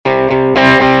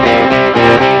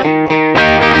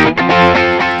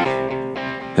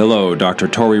Hello, Dr.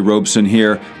 Tori Robeson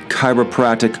here,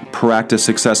 chiropractic practice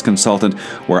success consultant,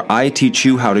 where I teach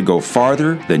you how to go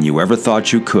farther than you ever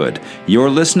thought you could. You're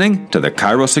listening to the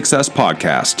Chiro Success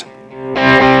Podcast.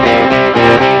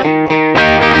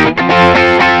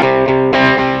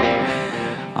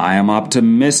 I am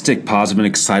optimistic, positive, and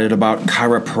excited about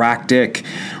chiropractic,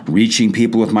 reaching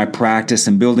people with my practice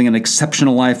and building an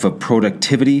exceptional life of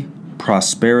productivity,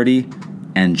 prosperity,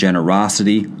 and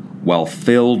generosity while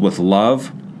filled with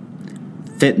love,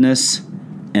 fitness,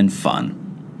 and fun.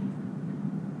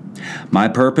 My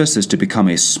purpose is to become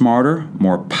a smarter,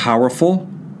 more powerful,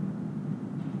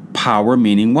 power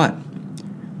meaning what?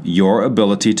 Your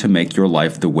ability to make your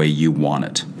life the way you want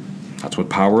it. That's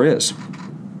what power is.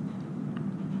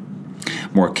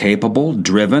 More capable,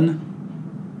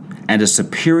 driven, and a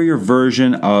superior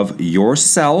version of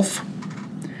yourself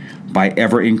by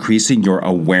ever increasing your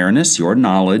awareness, your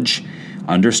knowledge,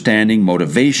 understanding,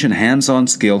 motivation, hands-on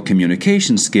skill,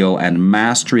 communication skill, and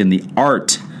mastery in the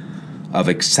art of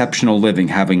exceptional living,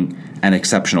 having an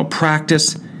exceptional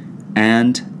practice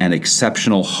and an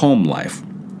exceptional home life.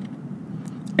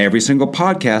 Every single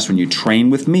podcast, when you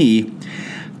train with me,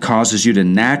 causes you to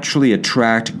naturally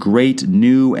attract great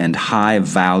new and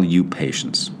high-value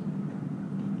patients.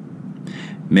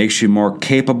 Makes you more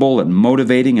capable at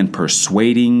motivating and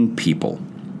persuading people.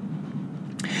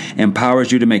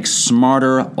 Empowers you to make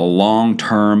smarter,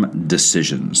 long-term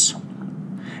decisions.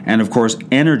 And of course,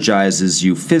 energizes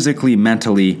you physically,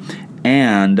 mentally,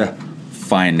 and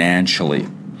financially.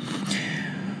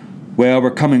 Well,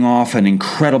 we're coming off an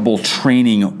incredible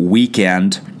training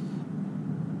weekend.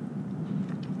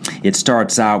 It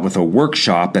starts out with a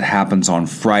workshop that happens on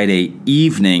Friday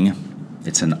evening.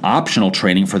 It's an optional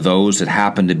training for those that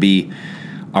happen to be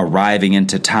arriving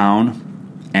into town.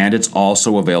 And it's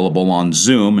also available on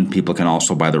Zoom, and people can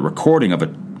also buy the recording of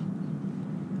it.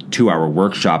 2-hour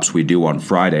workshops we do on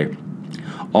Friday,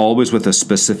 always with a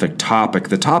specific topic.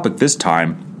 The topic this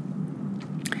time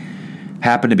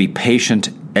happened to be patient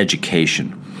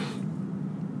education.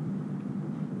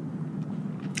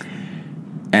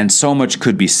 And so much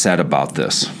could be said about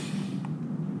this.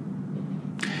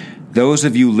 Those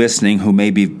of you listening who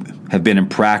maybe have been in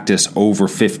practice over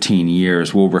 15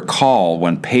 years will recall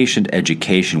when patient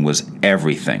education was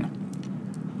everything.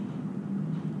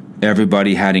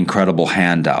 Everybody had incredible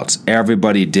handouts.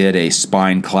 Everybody did a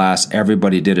spine class.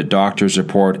 Everybody did a doctor's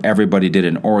report. Everybody did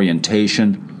an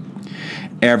orientation.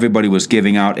 Everybody was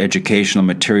giving out educational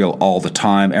material all the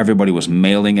time. Everybody was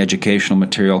mailing educational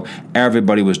material.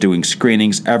 Everybody was doing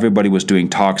screenings. Everybody was doing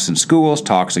talks in schools,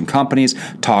 talks in companies,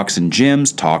 talks in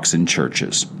gyms, talks in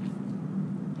churches.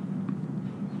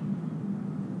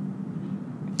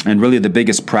 And really the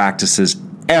biggest practices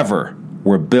ever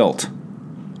were built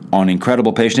on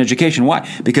incredible patient education. Why?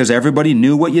 Because everybody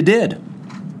knew what you did.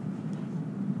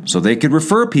 So they could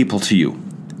refer people to you.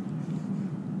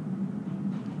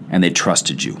 And they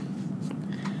trusted you.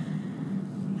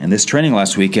 And this training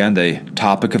last weekend, the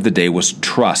topic of the day was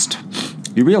trust.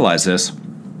 You realize this?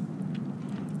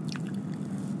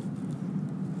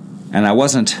 And I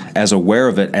wasn't as aware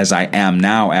of it as I am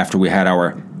now after we had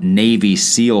our Navy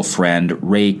SEAL friend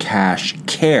Ray Cash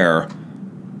Care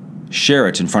share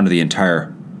it in front of the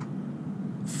entire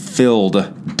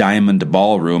filled Diamond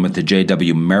Ballroom at the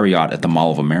JW Marriott at the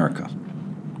Mall of America.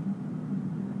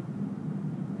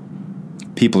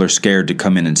 People are scared to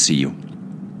come in and see you.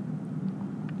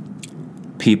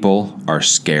 People are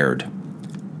scared.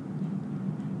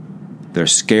 They're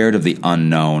scared of the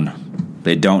unknown.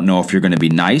 They don't know if you're going to be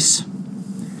nice.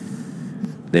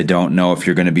 They don't know if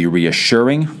you're going to be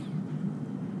reassuring.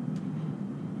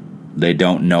 They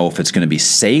don't know if it's going to be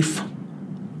safe.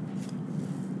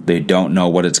 They don't know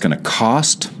what it's going to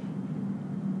cost.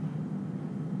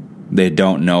 They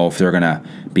don't know if they're going to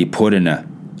be put in an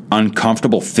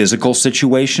uncomfortable physical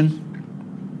situation.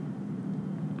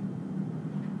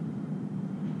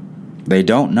 They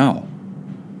don't know.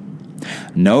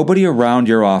 Nobody around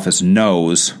your office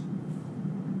knows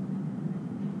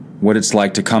what it's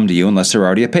like to come to you unless they're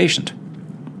already a patient,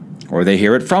 or they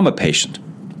hear it from a patient.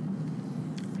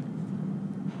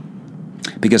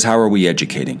 Because how are we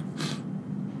educating?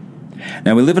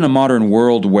 Now, we live in a modern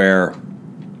world where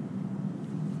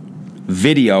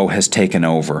video has taken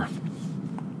over.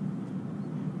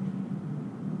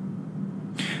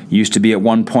 Used to be at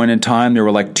one point in time, there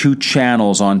were like 2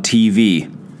 channels on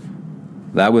TV.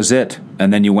 That was it.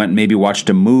 And then you went and maybe watched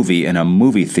a movie in a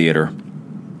movie theater.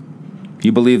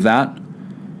 You believe that?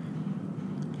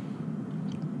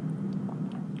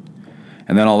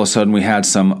 And then all of a sudden we had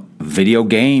some video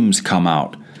games come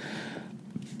out.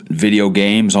 Video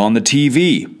games on the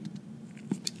TV.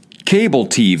 Cable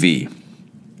TV.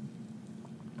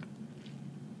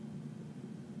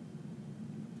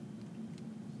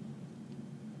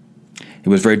 It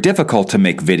was very difficult to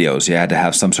make videos. You had to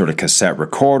have some sort of cassette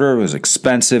recorder. It was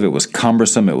expensive. It was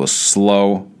cumbersome. It was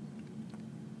slow.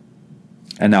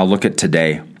 And now look at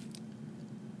today.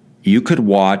 You could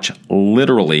watch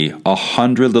literally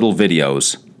 100 little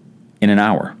videos in an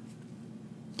hour.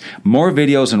 More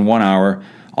videos in 1 hour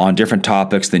on different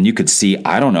topics than you could see,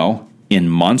 I don't know, in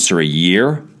months or a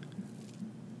year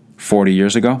 40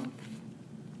 years ago.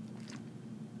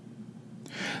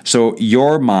 So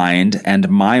your mind and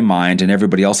my mind and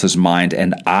everybody else's mind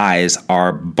and eyes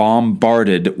are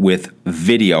bombarded with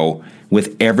video,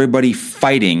 with everybody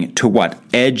fighting to what?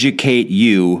 Educate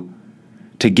you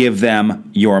to give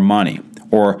them your money,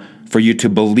 or for you to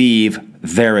believe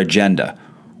their agenda,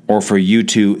 or for you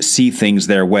to see things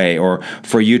their way, or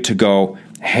for you to go,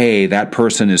 hey, that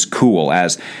person is cool,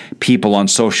 as people on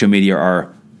social media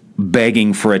are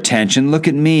begging for attention. Look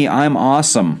at me, I'm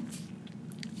awesome.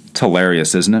 It's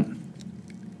hilarious, isn't it?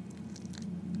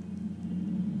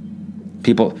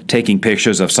 People taking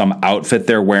pictures of some outfit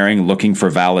they're wearing, looking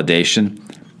for validation,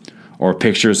 or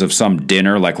pictures of some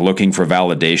dinner, like looking for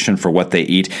validation for what they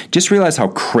eat. Just realize how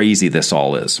crazy this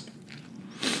all is.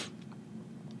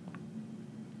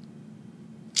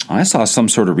 I saw some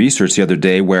sort of research the other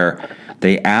day where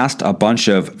they asked a bunch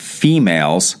of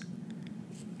females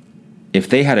if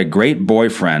they had a great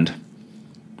boyfriend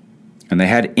and they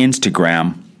had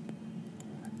Instagram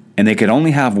and they could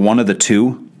only have one of the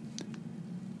two.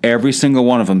 Every single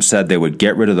one of them said they would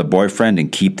get rid of the boyfriend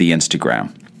and keep the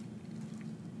Instagram.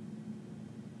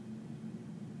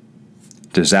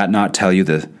 Does that not tell you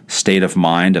the state of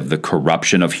mind of the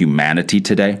corruption of humanity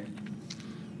today?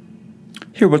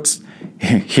 Here's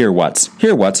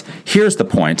the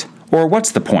point, or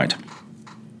what's the point?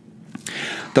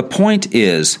 The point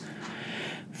is,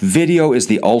 video is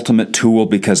the ultimate tool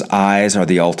because eyes are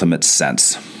the ultimate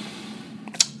sense.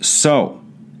 So,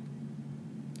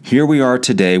 here we are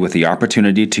today with the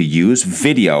opportunity to use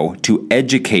video to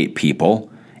educate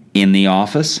people in the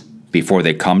office, before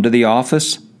they come to the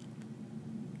office,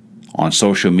 on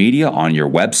social media, on your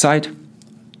website,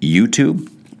 YouTube.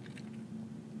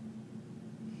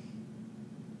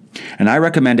 And I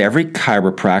recommend every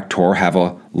chiropractor have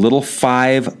a little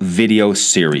 5 video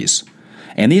series.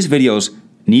 And these videos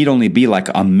need only be like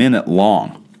a minute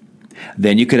long.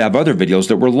 Then you could have other videos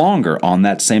that were longer on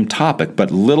that same topic, but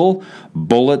little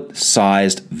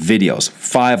bullet-sized videos,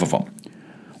 5 of them.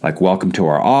 Like welcome to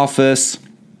our office,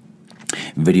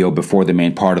 video before the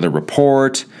main part of the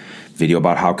report, video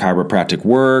about how chiropractic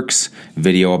works,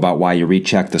 video about why you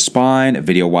recheck the spine, a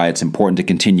video why it's important to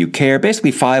continue care,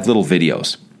 basically 5 little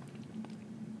videos.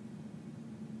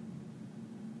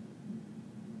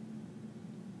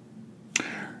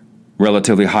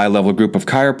 Relatively high-level group of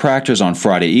chiropractors on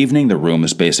Friday evening. The room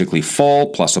is basically full,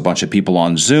 plus a bunch of people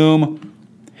on Zoom.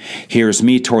 Here's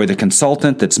me, Tori the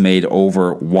consultant, that's made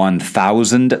over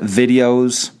 1,000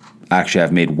 videos. Actually,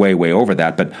 I've made way over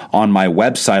that, but on my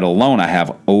website alone, I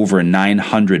have over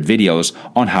 900 videos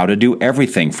on how to do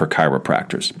everything for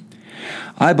chiropractors.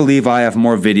 I believe I have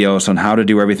more videos on how to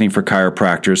do everything for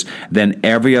chiropractors than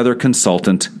every other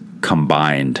consultant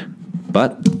combined.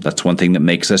 But that's one thing that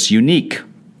makes us unique.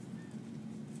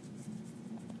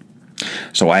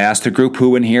 So I asked the group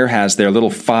who in here has their little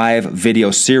 5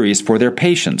 video series for their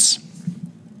patients.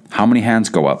 How many hands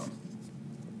go up?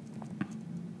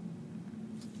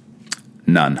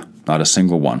 None. Not a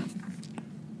single one.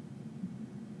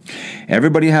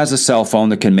 Everybody has a cell phone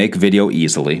that can make video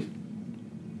easily.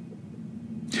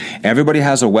 Everybody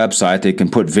has a website they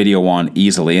can put video on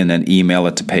easily and then email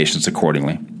it to patients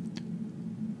accordingly.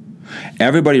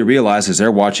 Everybody realizes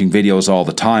they're watching videos all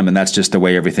the time, and that's just the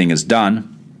way everything is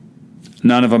done.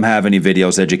 None of them have any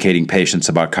videos educating patients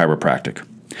about chiropractic,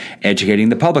 educating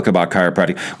the public about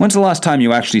chiropractic. When's the last time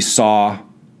you actually saw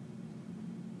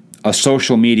a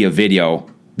social media video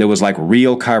that was like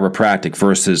real chiropractic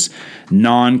versus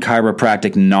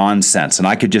non-chiropractic nonsense? And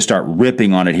I could just start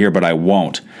ripping on it here, but I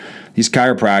won't. These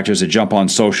chiropractors that jump on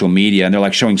social media and they're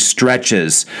like showing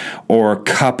stretches or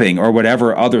cupping or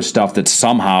whatever other stuff that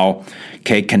somehow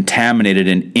contaminated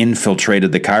and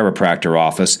infiltrated the chiropractor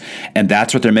office, and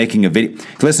that's what they're making a video.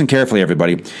 Listen carefully,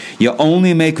 everybody. You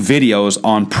only make videos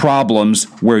on problems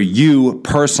where you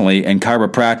personally and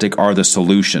chiropractic are the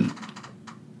solution.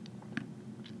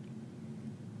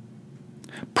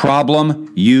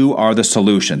 Problem, you are the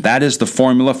solution. That is the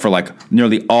formula for like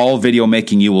nearly all video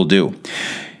making you will do.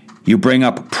 You bring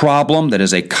up problem that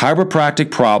is a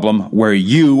chiropractic problem where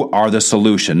you are the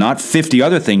solution. Not 50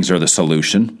 other things are the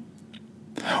solution.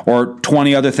 or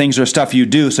 20 other things or stuff you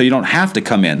do so you don't have to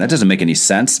come in. That doesn't make any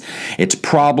sense. It's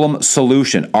problem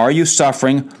solution. Are you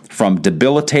suffering from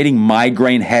debilitating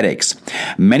migraine headaches?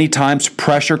 Many times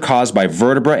pressure caused by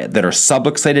vertebrae that are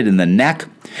subluxated in the neck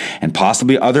and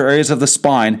possibly other areas of the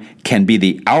spine can be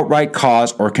the outright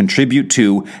cause or contribute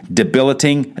to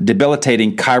debilitating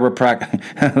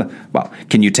chiropractic. Well,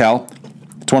 can you tell?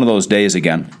 It's one of those days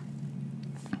again.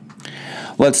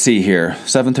 Let's see here.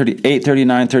 7:30, 8:30,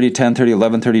 9:30, 10:30,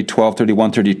 11:30, 12:30,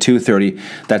 1:30, 2:30.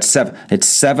 It's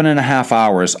 7.5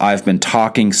 hours I've been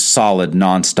talking solid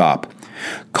nonstop.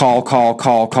 Call for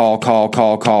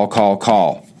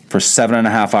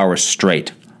 7.5 hours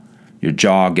straight. Your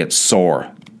jaw gets sore.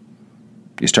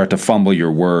 You start to fumble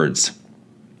your words.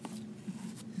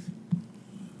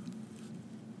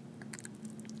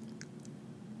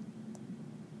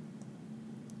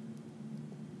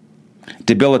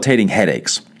 Debilitating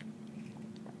headaches.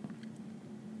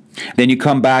 Then you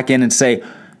come back in and say,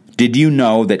 did you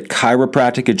know that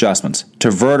chiropractic adjustments to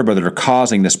vertebrae that are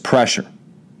causing this pressure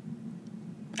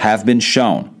have been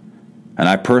shown, and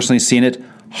I've personally seen it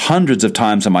hundreds of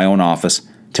times in my own office,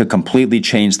 to completely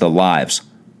change the lives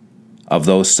of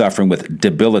those suffering with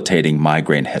debilitating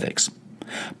migraine headaches?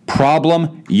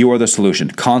 Problem, you are the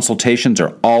solution. Consultations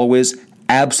are always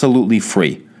absolutely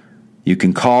free. You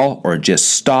can call or just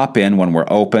stop in when we're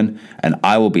open, and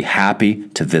I will be happy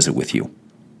to visit with you.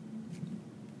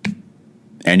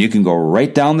 And you can go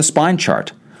right down the spine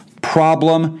chart.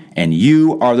 Problem, and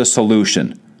you are the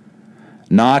solution.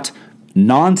 Not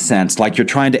nonsense like you're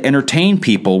trying to entertain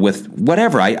people with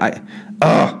whatever.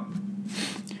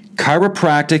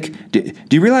 Chiropractic,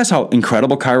 do you realize how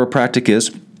incredible chiropractic is?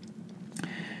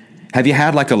 Have you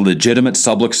had like a legitimate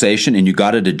subluxation and you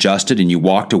got it adjusted and you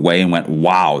walked away and went,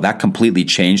 wow, that completely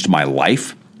changed my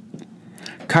life?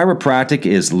 Chiropractic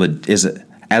is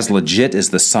as legit as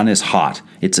the sun is hot.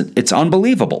 It's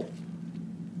unbelievable.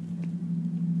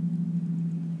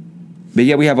 But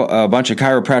yet we have a bunch of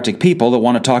chiropractic people that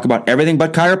want to talk about everything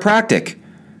but chiropractic.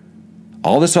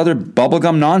 All this other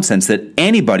bubblegum nonsense that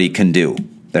anybody can do.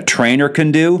 The trainer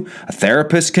can do, a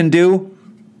therapist can do.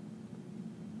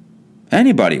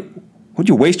 Anybody. Would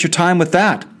you waste your time with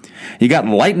that? You got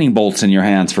lightning bolts in your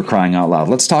hands, for crying out loud.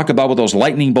 Let's talk about what those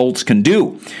lightning bolts can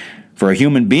do for a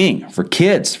human being, for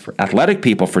kids, for athletic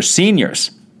people, for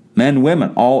seniors, men,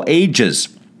 women, all ages.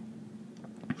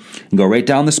 You go right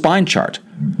down the spine chart.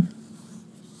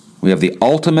 We have the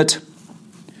ultimate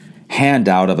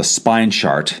handout of a spine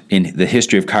chart in the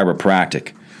history of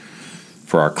chiropractic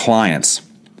for our clients.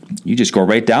 You just go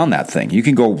right down that thing. You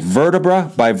can go vertebra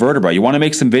by vertebra. You want to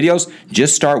make some videos?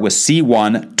 Just start with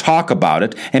C1, talk about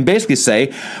it, and basically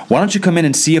say, why don't you come in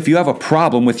and see if you have a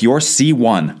problem with your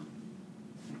C1?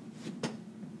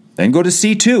 Then go to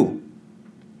C2.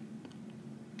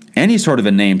 Any sort of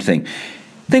a named thing.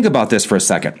 Think about this for a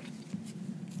second.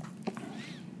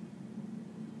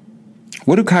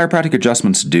 What do chiropractic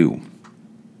adjustments do?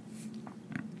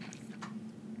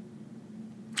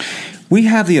 We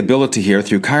have the ability here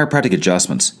through chiropractic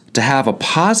adjustments to have a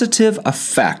positive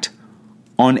effect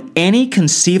on any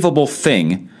conceivable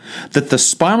thing that the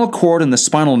spinal cord and the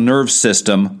spinal nerve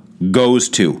system goes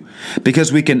to,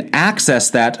 because we can access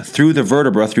that through the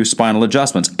vertebra through spinal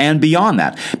adjustments and beyond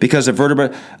that, because the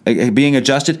vertebra being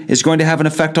adjusted is going to have an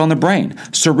effect on the brain.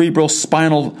 Cerebral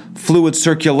spinal fluid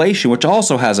circulation, which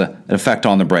also has an effect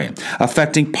on the brain,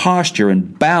 affecting posture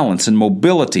and balance and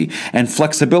mobility and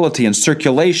flexibility and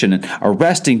circulation and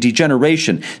arresting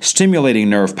degeneration, stimulating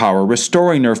nerve power,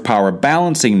 restoring nerve power,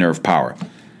 balancing nerve power.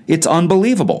 It's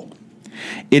unbelievable.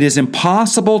 It is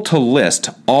impossible to list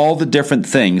all the different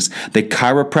things that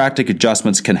chiropractic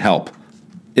adjustments can help.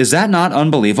 Is that not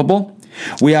unbelievable?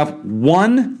 We have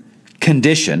one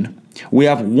condition, we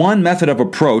have one method of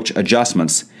approach,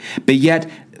 adjustments, but yet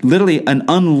literally an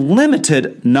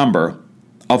unlimited number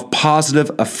of positive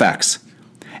effects.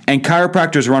 And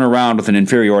chiropractors run around with an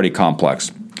inferiority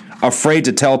complex, afraid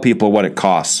to tell people what it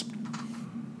costs.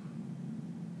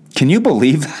 Can you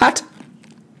believe that?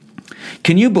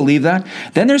 Can you believe that?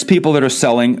 Then there's people that are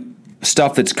selling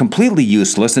stuff that's completely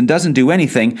useless and doesn't do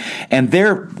anything, and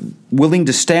they're willing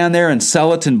to stand there and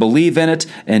sell it and believe in it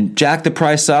and jack the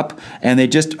price up, and they're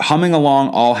just humming along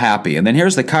all happy. And then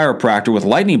here's the chiropractor with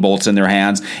lightning bolts in their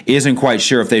hands, isn't quite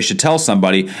sure if they should tell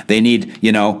somebody they need,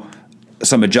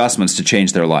 some adjustments to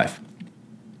change their life.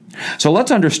 So let's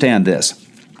understand this.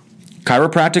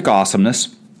 Chiropractic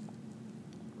awesomeness,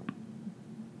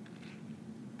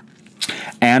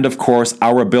 and, of course,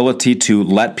 our ability to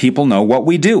let people know what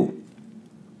we do.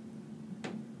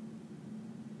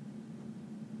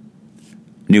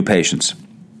 New patients.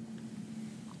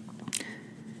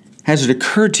 has it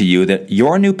occurred to you that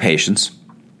your new patients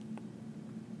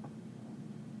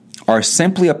are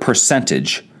simply a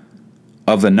percentage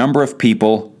of the number of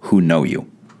people who know you?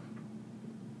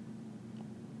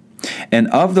 And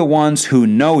of the ones who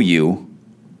know you,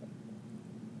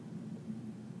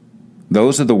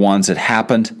 those are the ones that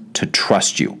happened to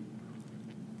trust you.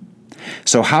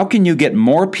 So how can you get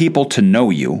more people to know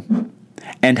you,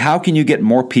 and how can you get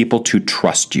more people to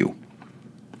trust you?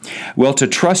 Well, to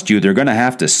trust you, they're going to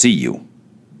have to see you.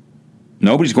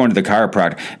 Nobody's going to the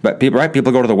chiropractor, but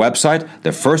people go to the website.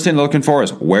 The first thing they're looking for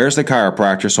is, where's the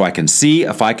chiropractor so I can see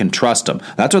if I can trust them.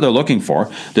 That's what they're looking for.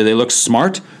 Do they look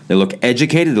smart? They look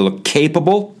educated? They look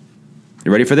capable?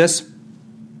 You ready for this?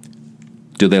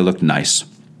 Do they look nice?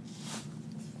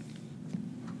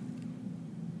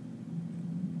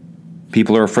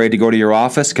 People are afraid to go to your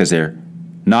office because they're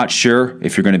not sure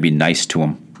if you're going to be nice to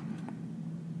them.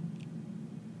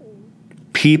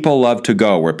 People love to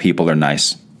go where people are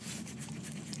nice.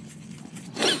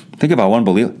 Think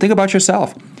about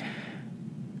yourself.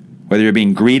 Whether you're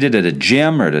being greeted at a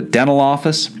gym or at a dental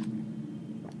office,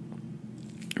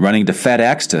 running to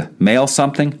FedEx to mail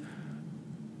something,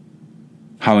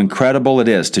 how incredible it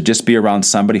is to just be around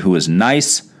somebody who is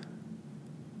nice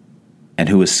and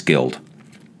who is skilled.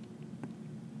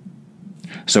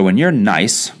 So when you're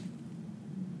nice,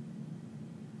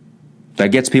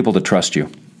 that gets people to trust you.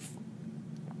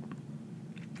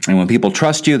 And when people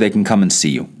trust you, they can come and see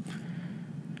you.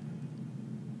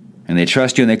 And they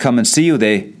trust you and they come and see you,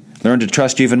 they learn to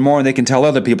trust you even more, and they can tell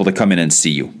other people to come in and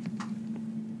see you.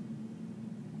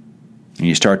 And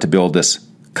you start to build this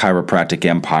chiropractic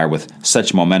empire with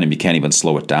such momentum you can't even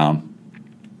slow it down.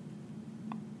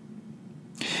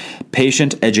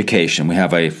 Patient education. We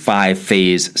have a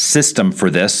 5-phase system for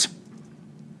this.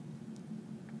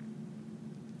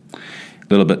 A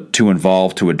little bit too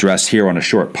involved to address here on a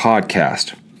short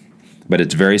podcast, but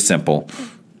it's very simple.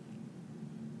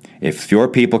 If your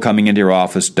people coming into your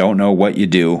office don't know what you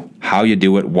do, how you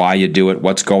do it, why you do it,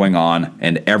 what's going on,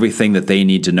 and everything that they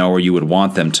need to know or you would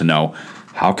want them to know,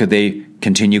 how could they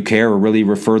continue care or really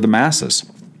refer the masses?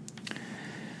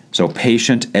 So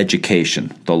patient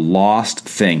education, the lost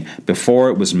thing. Before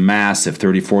it was massive,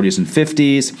 30s, 40s, and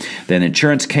 50s. Then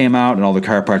insurance came out and all the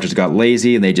chiropractors got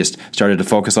lazy and they just started to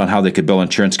focus on how they could bill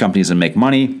insurance companies and make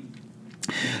money.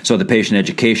 So the patient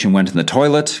education went in the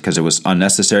toilet because it was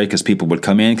unnecessary because people would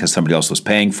come in because somebody else was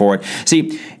paying for it.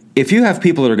 See, if you have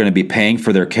people that are going to be paying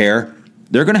for their care,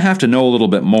 they're going to have to know a little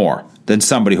bit more than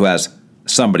somebody who has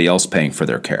somebody else paying for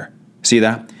their care. See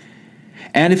that?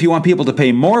 And if you want people to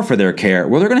pay more for their care,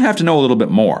 well, they're going to have to know a little bit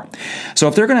more. So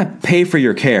if they're going to pay for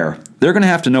your care, they're going to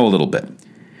have to know a little bit.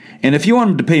 And if you want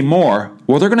them to pay more,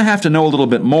 well, they're going to have to know a little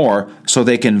bit more so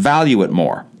they can value it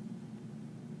more.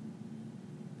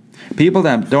 People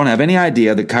that don't have any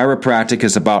idea that chiropractic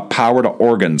is about power to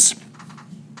organs.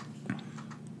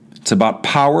 It's about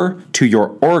power to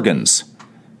your organs.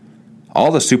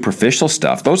 All the superficial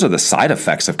stuff, those are the side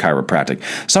effects of chiropractic.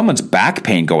 Someone's back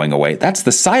pain going away, that's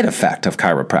the side effect of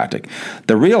chiropractic.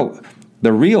 The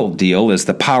real deal is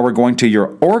the power going to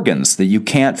your organs that you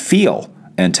can't feel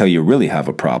until you really have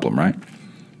a problem, right?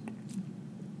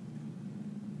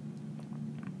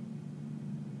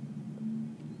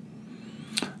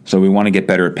 So we want to get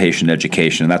better at patient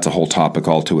education, and that's a whole topic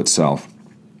all to itself.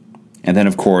 And then,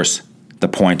 of course, the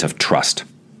point of trust.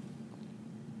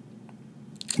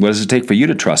 What does it take for you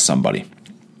to trust somebody?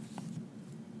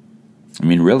 I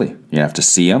mean, really, you have to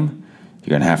see them.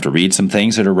 You're going to have to read some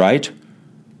things that are right.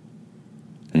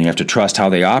 Then you have to trust how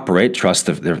they operate, trust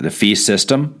the fee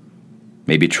system,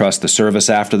 maybe trust the service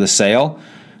after the sale.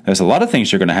 There's a lot of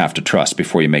things you're going to have to trust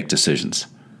before you make decisions.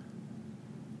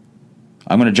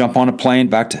 I'm going to jump on a plane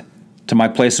back to my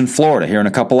place in Florida here in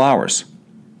a couple hours.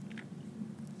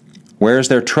 Where is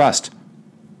their trust?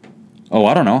 Oh,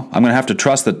 I don't know. I'm going to have to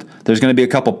trust that there's going to be a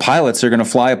couple pilots that are going to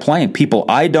fly a plane. People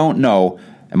I don't know,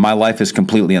 and my life is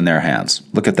completely in their hands.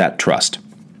 Look at that trust.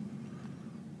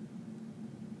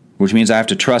 Which means I have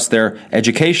to trust their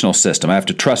educational system. I have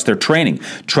to trust their training,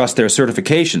 trust their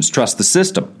certifications, trust the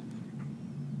system.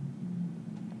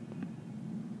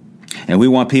 And we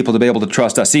want people to be able to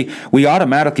trust us. See, we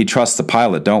automatically trust the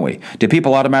pilot, don't we? Do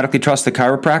people automatically trust the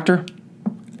chiropractor?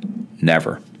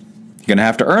 Never. You're going to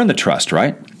have to earn the trust,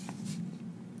 right?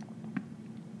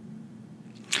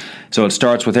 So it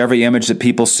starts with every image that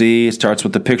people see. It starts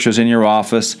with the pictures in your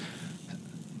office.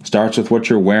 It starts with what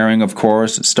you're wearing, of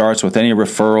course. It starts with any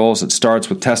referrals. It starts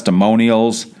with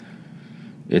testimonials.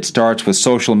 It starts with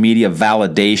social media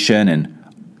validation and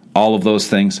all of those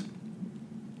things.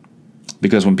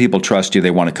 Because when people trust you,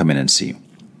 they want to come in and see you.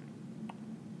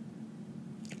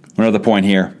 Another point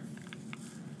here.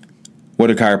 What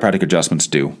do chiropractic adjustments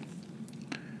do?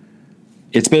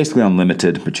 It's basically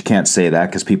unlimited, but you can't say that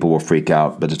because people will freak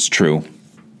out, but it's true.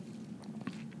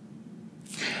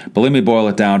 But let me boil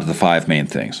it down to the 5 main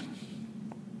things.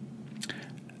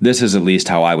 This is at least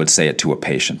how I would say it to a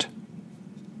patient.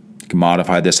 You can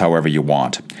modify this however you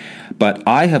want. But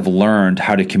I have learned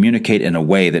how to communicate in a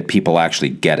way that people actually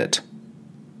get it.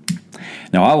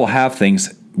 Now, I will have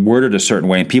things worded a certain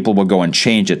way, and people will go and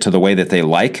change it to the way that they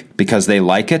like because they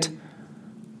like it,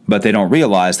 but they don't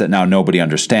realize that now nobody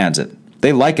understands it.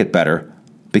 They like it better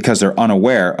because they're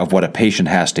unaware of what a patient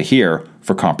has to hear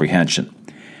for comprehension.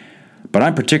 But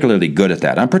I'm particularly good at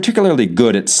that. I'm particularly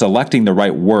good at selecting the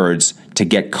right words to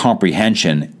get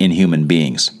comprehension in human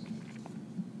beings.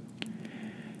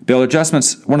 Bill,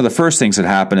 adjustments, one of the first things that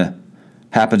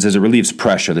happens is it relieves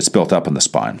pressure that's built up in the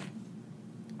spine.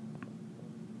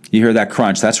 You hear that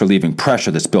crunch, that's relieving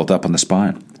pressure that's built up in the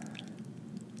spine.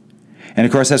 And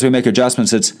of course, as we make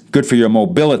adjustments, it's good for your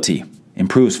mobility,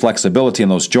 improves flexibility in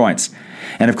those joints.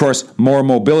 And of course, more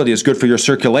mobility is good for your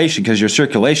circulation because your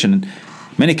circulation, in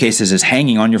many cases, is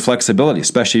hanging on your flexibility,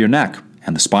 especially your neck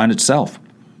and the spine itself.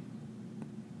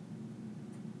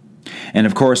 And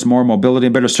of course, more mobility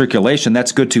and better circulation,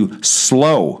 that's good to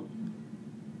slow,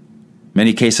 in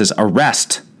many cases,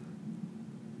 arrest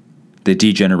the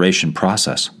degeneration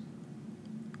process.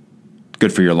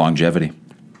 Good for your longevity.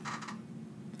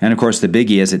 And of course, the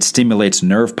biggie is it stimulates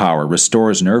nerve power,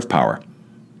 restores nerve power.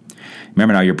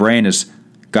 Remember now, your brain has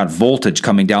got voltage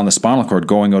coming down the spinal cord,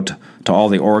 going out to all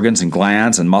the organs and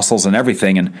glands and muscles and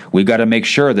everything, and we've got to make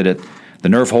sure that the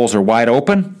nerve holes are wide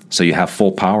open so you have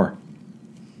full power.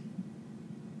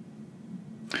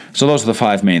 So those are the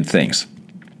 5 main things.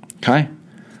 Okay?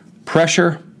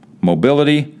 Pressure,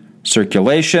 mobility,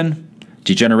 circulation,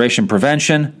 degeneration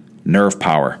prevention, nerve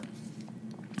power.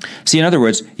 See, in other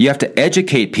words, you have to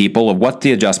educate people of what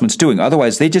the adjustment's doing.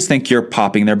 Otherwise, they just think you're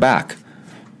popping their back.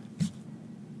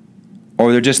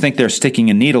 Or they just think they're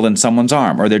sticking a needle in someone's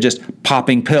arm. Or they're just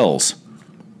popping pills.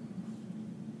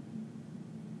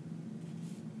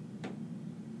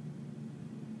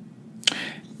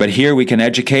 But here we can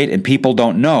educate, and people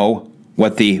don't know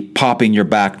what the popping your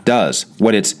back does,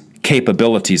 what its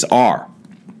capabilities are.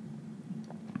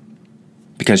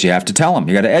 Because you have to tell them.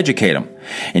 You got to educate them.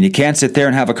 And you can't sit there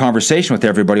and have a conversation with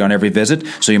everybody on every visit,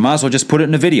 so you might as well just put it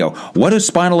in a video. What do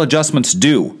spinal adjustments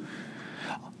do?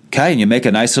 Okay, and you make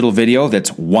a nice little video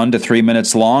that's 1 to 3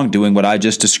 minutes long doing what I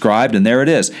just described, and there it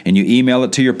is. And you email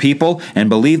it to your people, and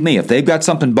believe me, if they've got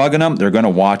something bugging them, they're going to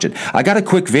watch it. I got a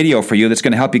quick video for you that's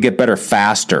going to help you get better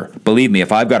faster. Believe me,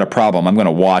 if I've got a problem, I'm going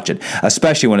to watch it,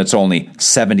 especially when it's only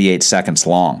 78 seconds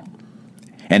long.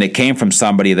 And it came from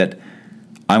somebody that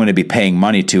I'm going to be paying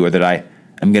money to, or that I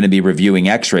am going to be reviewing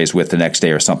x-rays with the next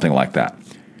day or something like that.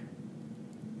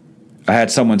 I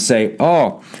had someone say,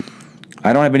 oh,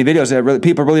 I don't have any videos.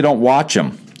 People really don't watch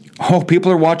them. Oh, people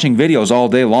are watching videos all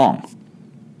day long.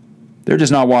 They're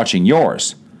just not watching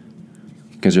yours.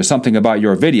 Because there's something about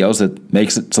your videos that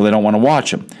makes it so they don't want to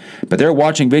watch them. But they're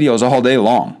watching videos all day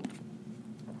long.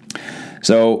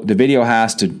 So the video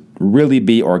has to really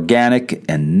be organic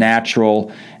and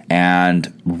natural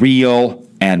and real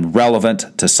and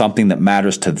relevant to something that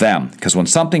matters to them. Because when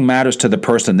something matters to the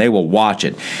person, they will watch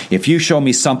it. If you show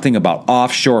me something about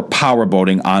offshore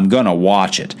powerboating, I'm going to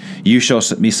watch it. You show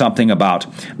me something about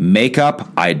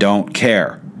makeup, I don't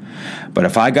care. But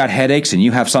if I got headaches and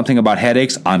you have something about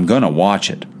headaches, I'm going to watch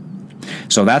it.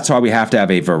 So that's why we have to have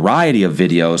a variety of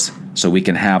videos so we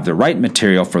can have the right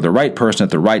material for the right person at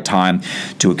the right time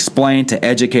to explain, to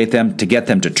educate them, to get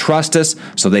them to trust us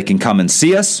so they can come and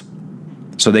see us,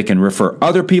 so they can refer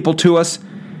other people to us,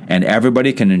 and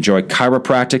everybody can enjoy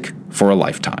chiropractic for a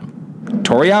lifetime.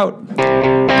 Tori out.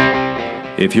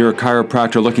 If you're a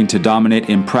chiropractor looking to dominate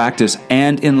in practice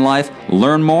and in life,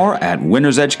 learn more at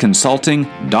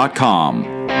winnersedgeconsulting.com.